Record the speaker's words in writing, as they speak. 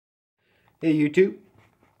Hey YouTube,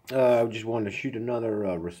 I just wanted to shoot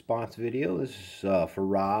another response video. This is for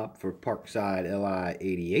Rob for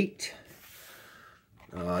ParksideLI88.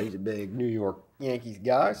 He's a big New York Yankees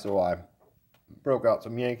guy, so I broke out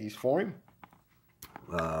some Yankees for him.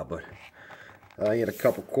 But he had a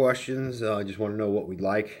couple questions. I just want to know what we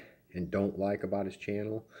like and don't like about his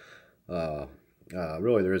channel.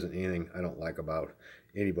 Really, there isn't anything I don't like about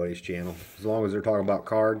anybody's channel. As long as they're talking about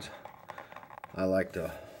cards, I like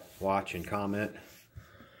to watch and comment.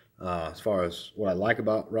 As far as what I like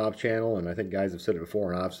about Rob's channel, and I think guys have said it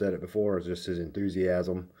before and I've said it before, is just his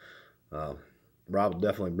enthusiasm. Rob will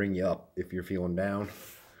definitely bring you up if you're feeling down.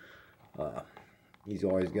 He's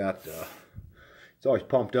always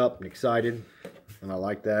pumped up and excited, and I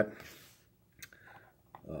like that.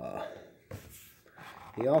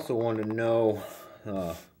 He also wanted to know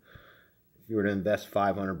if you were to invest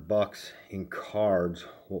 500 bucks in cards,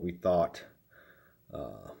 what we thought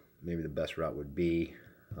maybe the best route would be.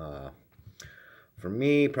 For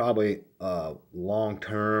me, probably long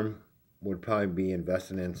term would probably be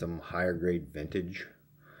investing in some higher grade vintage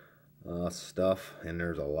stuff, and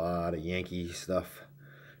there's a lot of Yankee stuff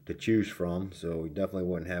to choose from, so we definitely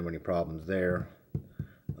wouldn't have any problems there.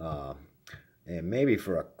 And maybe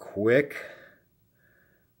for a quick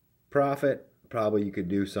profit, probably you could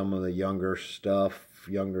do some of the younger stuff,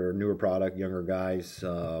 newer product, younger guys,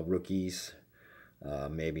 rookies,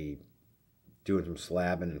 maybe doing some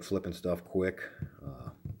slabbing and flipping stuff quick.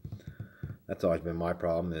 That's always been my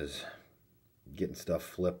problem, is getting stuff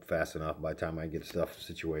flipped fast enough. By the time I get stuff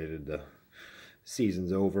situated, the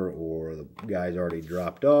season's over or the guy's already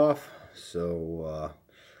dropped off. So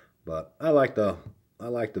but I like the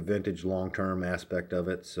vintage long-term aspect of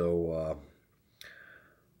it. So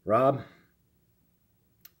Rob,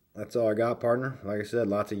 that's all I got, partner. Like I said,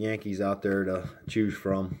 lots of Yankees out there to choose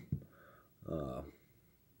from.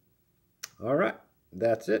 All right,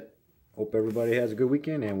 that's it. Hope everybody has a good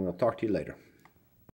weekend, and we'll talk to you later.